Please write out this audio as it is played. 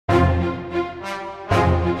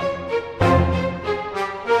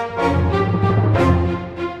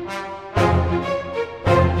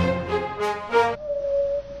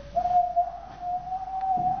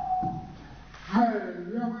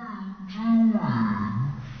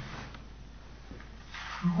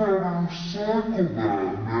You gotta recycle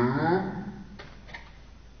that, man.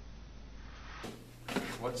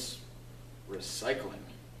 What's recycling?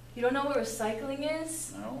 You don't know what recycling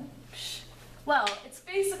is? No. Well, it's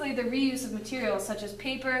basically the reuse of materials such as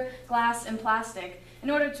paper, glass, and plastic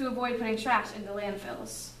in order to avoid putting trash into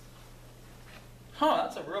landfills. Huh,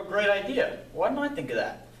 that's a real great idea. Why didn't I think of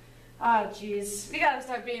that? Ah, geez. We gotta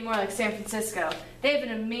start being more like San Francisco. They have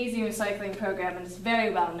an amazing recycling program and it's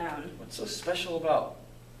very well known. What's so special about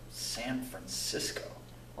San Francisco?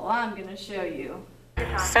 Well, I'm gonna show you.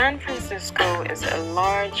 San Francisco is a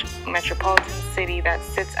large metropolitan city that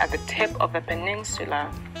sits at the tip of a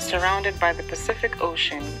peninsula surrounded by the Pacific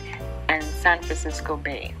Ocean and San Francisco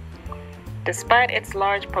Bay. Despite its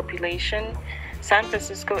large population, San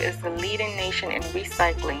Francisco is the leading nation in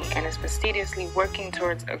recycling and is fastidiously working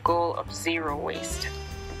towards a goal of zero waste.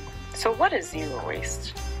 So what is zero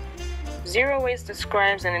waste? Zero waste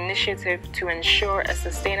describes an initiative to ensure a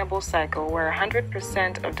sustainable cycle where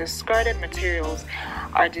 100% of discarded materials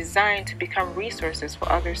are designed to become resources for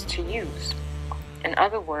others to use. In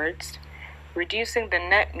other words, reducing the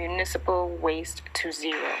net municipal waste to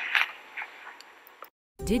zero.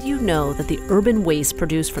 Did you know that the urban waste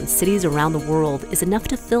produced from cities around the world is enough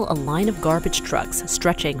to fill a line of garbage trucks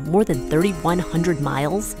stretching more than 3,100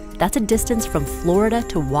 miles? That's a distance from Florida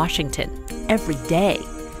to Washington every day.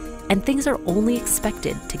 And things are only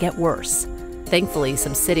expected to get worse. Thankfully,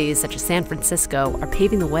 some cities such as San Francisco are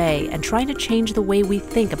paving the way and trying to change the way we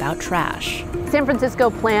think about trash. San Francisco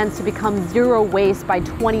plans to become zero waste by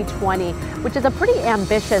 2020, which is a pretty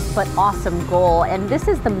ambitious but awesome goal. And this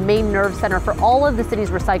is the main nerve center for all of the city's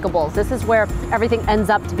recyclables. This is where everything ends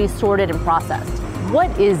up to be sorted and processed.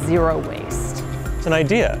 What is zero waste? It's an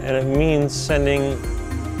idea, and it means sending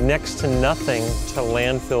next to nothing to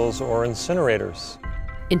landfills or incinerators.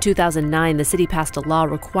 In 2009, the city passed a law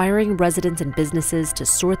requiring residents and businesses to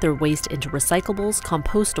sort their waste into recyclables,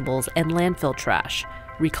 compostables, and landfill trash.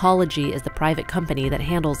 Recology is the private company that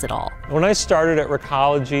handles it all. When I started at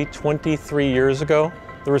Recology 23 years ago,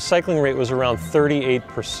 the recycling rate was around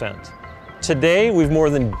 38%. Today, we've more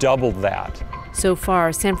than doubled that. So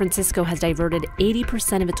far, San Francisco has diverted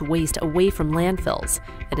 80% of its waste away from landfills,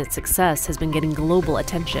 and its success has been getting global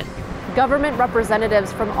attention. Government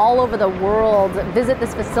representatives from all over the world visit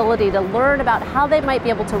this facility to learn about how they might be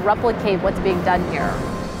able to replicate what's being done here.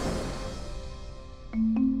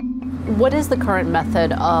 What is the current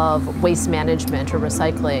method of waste management or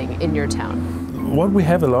recycling in your town? What we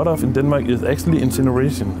have a lot of in Denmark is actually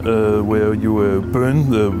incineration, where you burn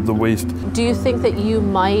the waste. Do you think that you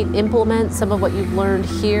might implement some of what you've learned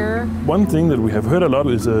here? One thing that we have heard a lot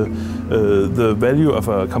is the value of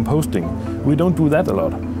composting. We don't do that a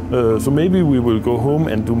lot. So maybe we will go home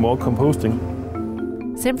and do more composting.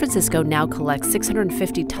 San Francisco now collects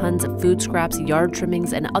 650 tons of food scraps, yard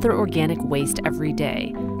trimmings, and other organic waste every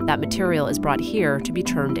day. That material is brought here to be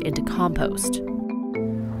turned into compost.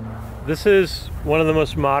 This is one of the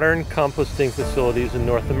most modern composting facilities in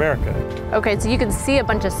North America. Okay, so you can see a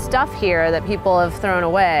bunch of stuff here that people have thrown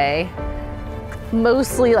away.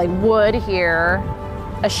 Mostly like wood here,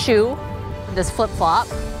 a shoe, this flip-flop.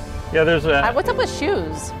 Yeah, there's a... What's up with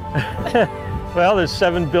shoes? Well, there's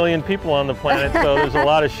 7 billion people on the planet, so there's a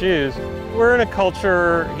lot of shoes. We're in a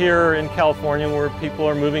culture here in California where people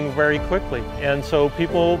are moving very quickly, and so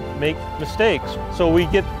people make mistakes. So we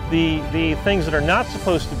get the things that are not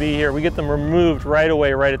supposed to be here, we get them removed right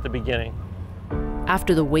away, right at the beginning.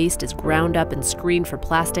 After the waste is ground up and screened for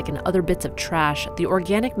plastic and other bits of trash, the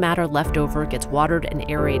organic matter left over gets watered and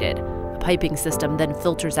aerated. A piping system then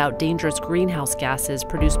filters out dangerous greenhouse gases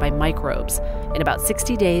produced by microbes. In about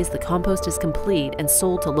 60 days, the compost is complete and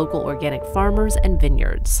sold to local organic farmers and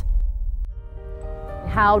vineyards.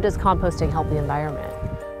 How does composting help the environment?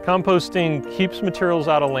 Composting keeps materials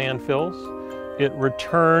out of landfills. It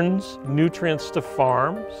returns nutrients to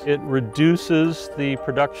farms. It reduces the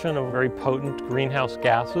production of very potent greenhouse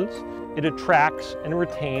gases. It attracts and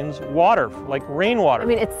retains water, like rainwater. I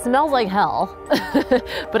mean, it smells like hell,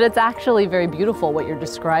 but it's actually very beautiful what you're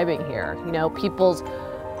describing here. You know, people's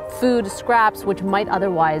food scraps, which might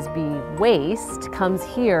otherwise be waste, comes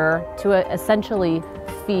here to essentially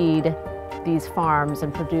feed these farms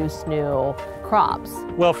and produce new crops.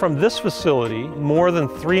 Well, from this facility, more than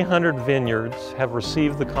 300 vineyards have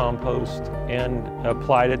received the compost and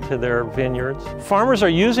applied it to their vineyards. Farmers are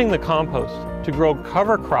using the compost to grow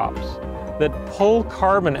cover crops that pull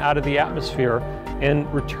carbon out of the atmosphere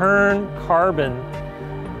and return carbon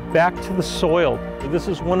back to the soil. This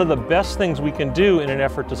is one of the best things we can do in an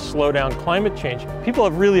effort to slow down climate change. People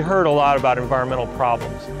have really heard a lot about environmental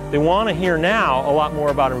problems. They want to hear now a lot more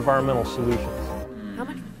about environmental solutions.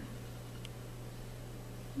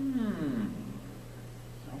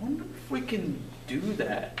 if we can do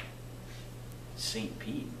that, St.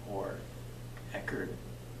 Pete or Eckerd?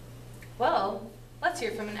 Well, let's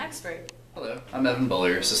hear from an expert. Hello, I'm Evan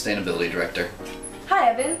Bullier, Sustainability Director. Hi,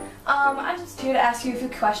 Evan. I'm just here to ask you a few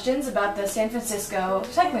questions about the San Francisco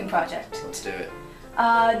Recycling Project. Let's do it.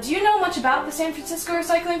 Do you know much about the San Francisco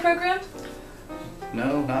Recycling Program?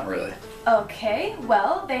 No, not really. Okay,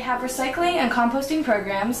 well, they have recycling and composting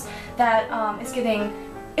programs that is getting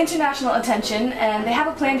international attention, and they have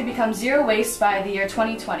a plan to become zero waste by the year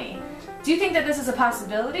 2020. Do you think that this is a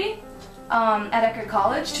possibility at Eckerd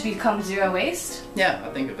College to become zero waste? Yeah, I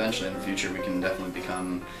think eventually in the future we can definitely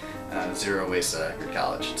become zero waste at Eckerd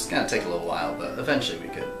College. It's going to take a little while, but eventually we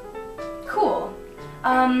could. Cool.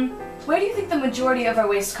 Where do you think the majority of our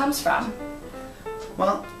waste comes from?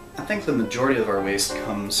 Well, I think the majority of our waste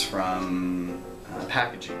comes from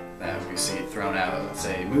packaging that we see thrown out, let's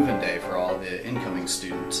say move-in day for all the incoming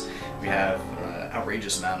students. We have an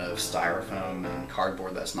outrageous amount of styrofoam and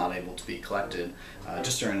cardboard that's not able to be collected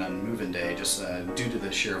just during a move-in day, just due to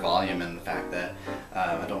the sheer volume and the fact that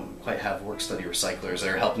I don't quite have work-study recyclers that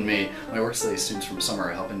are helping me. My work-study students from summer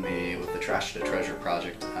are helping me with the Trash to Treasure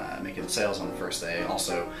project, making sales on the first day,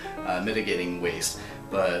 also mitigating waste.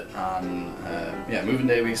 But on move-in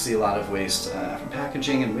day we see a lot of waste from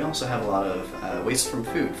packaging, and we also have a lot of waste from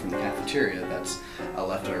food, from the cafeteria that's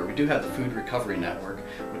left over. We do have the Food Recovery Network,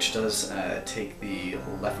 which does take the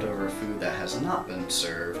leftover food that has not been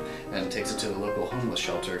served and takes it to the local homeless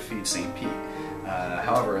shelter, Feed St. Pete.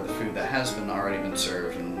 However, the food that has already been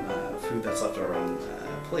served and food that's left over on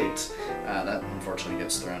plates, that unfortunately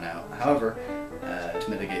gets thrown out. However, to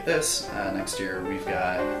mitigate this, next year we've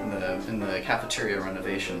got in the cafeteria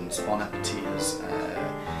renovations, Bon Appetit has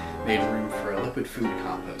made room for a liquid food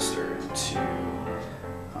composter to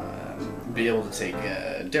be able to take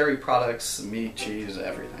dairy products, meat, cheese,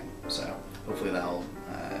 everything. So hopefully that'll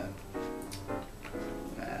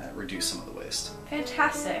reduce some of the waste.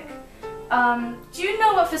 Fantastic. Do you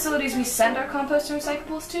know what facilities we send our compost and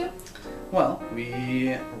recyclables to? Well,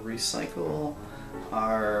 we recycle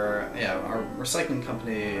our recycling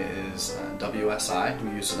company is WSI.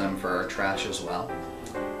 We use them for our trash as well.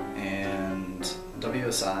 And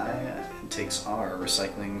WSI takes our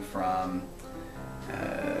recycling from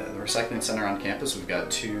the recycling center on campus. We've got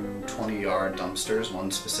two 20-yard dumpsters,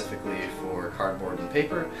 one specifically for cardboard and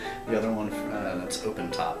paper, the other one that's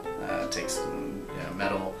open top, takes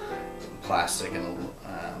metal, plastic, and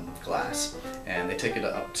glass. And they take it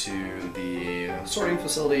up to the sorting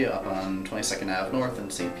facility up on 22nd Ave North in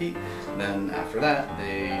St. Pete. And then after that,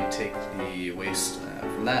 they take the waste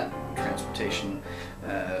from that transportation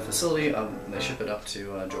facility, they ship it up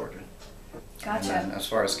to Georgia. Gotcha. And then as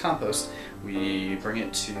far as compost, we bring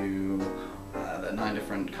it to the 9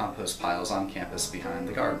 different compost piles on campus behind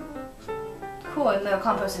the garden. Cool, and the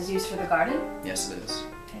compost is used for the garden? Yes, it is.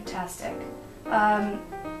 Fantastic.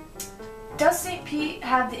 Does St. Pete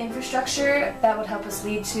have the infrastructure that would help us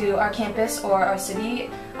lead to our campus or our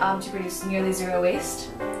city to produce nearly zero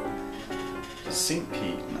waste? St.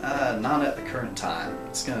 Pete, not at the current time.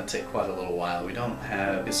 It's going to take quite a little while. We don't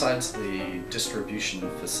have, besides the distribution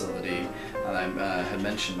facility that I had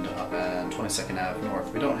mentioned up at 22nd Ave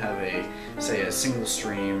North, we don't have a single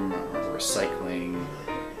stream recycling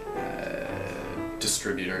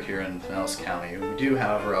distributor here in Pinellas County. We do,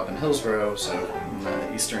 however, up in Hillsborough, so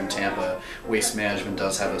in eastern Tampa, Waste Management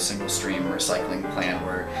does have a single stream recycling plant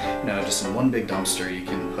where, just in one big dumpster you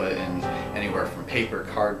can put in anywhere from paper,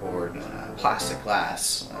 cardboard, plastic,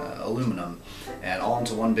 glass, aluminum, and all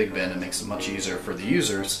into one big bin. It makes it much easier for the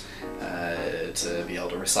users to be able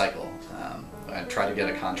to recycle. I tried to get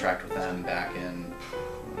a contract with them back in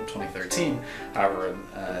 2013. However,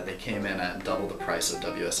 they came in at double the price of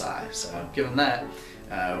WSI. So given that,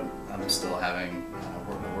 I'm still having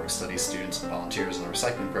work-study students and volunteers in the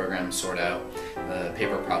recycling program sort out the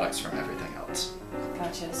paper products from everything else.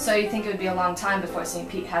 Gotcha. So you think it would be a long time before St.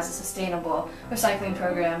 Pete has a sustainable recycling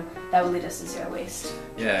program that will lead us to zero waste?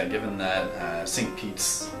 Yeah, given that St.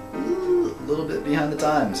 Pete's a little bit behind the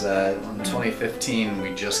times. In 2015,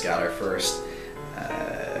 we just got our first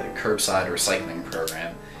curbside recycling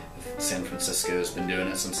program. San Francisco's been doing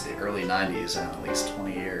it since the early 90s, at least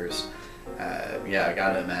 20 years. Yeah, I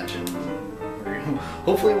gotta imagine,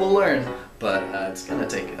 hopefully we'll learn, but it's gonna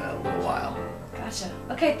take a little while. Gotcha.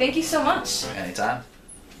 Okay, thank you so much. Anytime.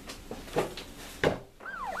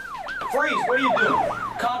 Freeze, what are you doing?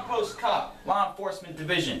 Compost cop, law enforcement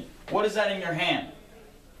division. What is that in your hand?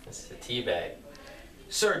 It's a tea bag.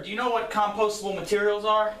 Sir, do you know what compostable materials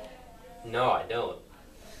are? No, I don't.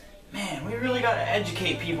 Man, we really gotta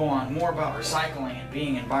educate people on more about recycling and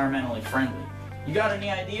being environmentally friendly. You got any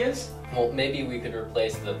ideas? Well, maybe we could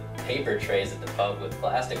replace the paper trays at the pub with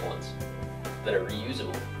plastic ones that are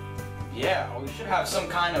reusable. Yeah, we should have some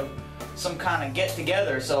kind of get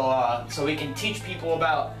together so we can teach people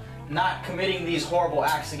about not committing these horrible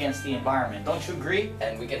acts against the environment. Don't you agree?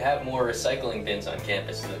 And we could have more recycling bins on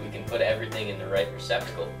campus so that we can put everything in the right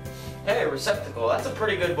receptacle. Hey, receptacle, that's a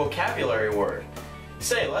pretty good vocabulary word.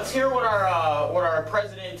 Say, let's hear what our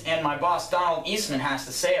president and my boss Donald Eastman has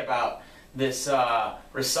to say about this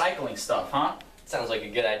recycling stuff, huh? Sounds like a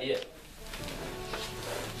good idea.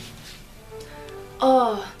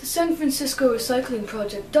 The San Francisco Recycling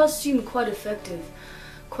Project does seem quite effective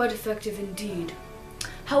indeed.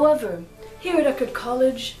 However, here at Eckerd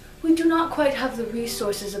College, we do not quite have the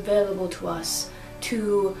resources available to us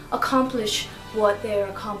to accomplish what they are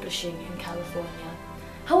accomplishing in California.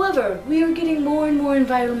 However, we are getting more and more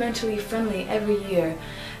environmentally friendly every year,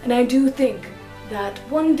 and I do think that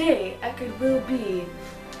one day Eckerd will be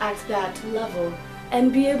at that level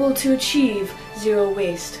and be able to achieve zero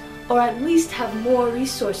waste, or at least have more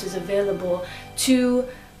resources available to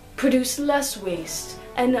produce less waste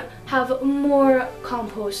and have more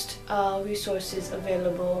compost resources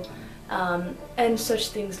available and such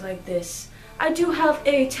things like this. I do have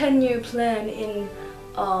a 10-year plan in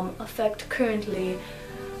effect currently,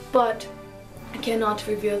 but I cannot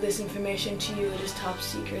reveal this information to you. It is top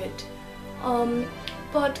secret.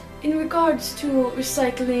 But in regards to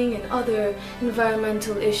recycling and other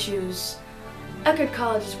environmental issues, Eckerd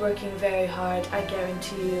College is working very hard, I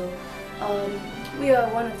guarantee you. We are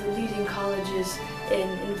one of the leading colleges in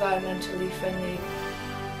environmentally friendly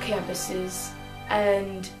campuses,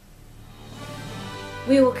 and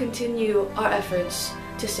we will continue our efforts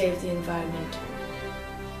to save the environment.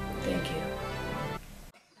 Thank you.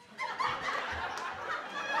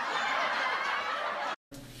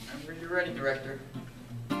 Whenever you're ready, Director.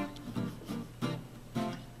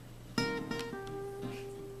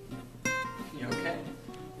 You okay?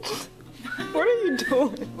 What are you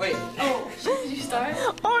doing? Wait. Oh, did you start?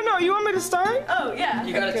 Oh no, you want me to start? Oh, yeah.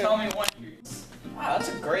 You gotta tell me when you... Wow, that's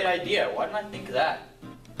a great idea. Why didn't I think of that?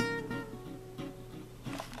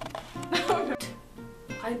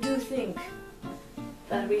 I do think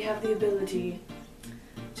that we have the ability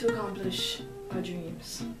to accomplish our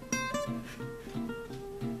dreams.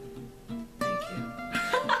 Thank you.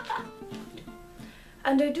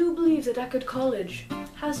 And I do believe that Eckerd College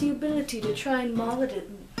has the ability to try and model it.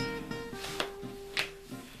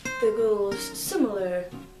 The goals similar.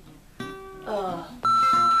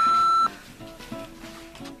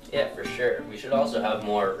 Yeah, for sure. We should also have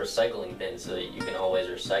more recycling bins so that you can always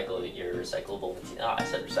recycle your recyclable material. I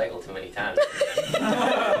said recycle too many times.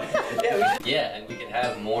 Yeah, and we can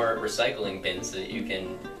have more recycling bins so that you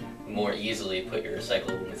can more easily put your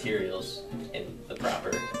recyclable materials in the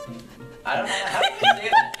proper... I don't know how to say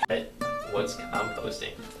that. But what's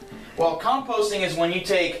composting? Well, composting is when you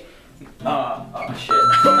take... oh, shit.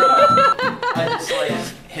 I just, like,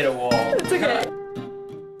 hit a wall. It's okay.